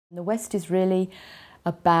The West is really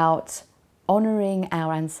about honouring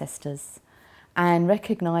our ancestors and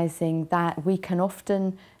recognising that we can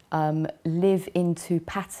often live into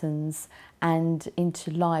patterns and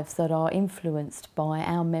into lives that are influenced by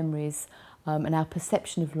our memories and our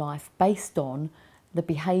perception of life based on the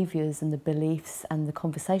behaviours and the beliefs and the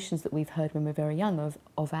conversations that we've heard when we're very young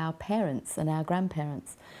of our parents and our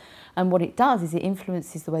grandparents. And what it does is it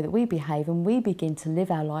influences the way that we behave, and we begin to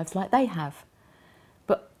live our lives like they have,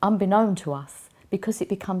 but unbeknown to us, because it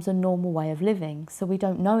becomes a normal way of living, so we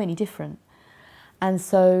don't know any different. And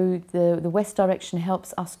so the West direction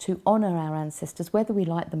helps us to honour our ancestors, whether we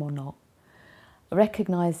like them or not,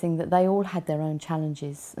 recognising that they all had their own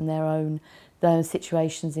challenges and their own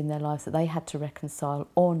situations in their lives that they had to reconcile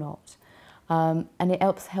or not. And it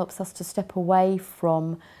helps us to step away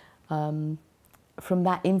from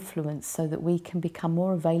that influence so that we can become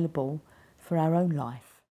more available for our own life.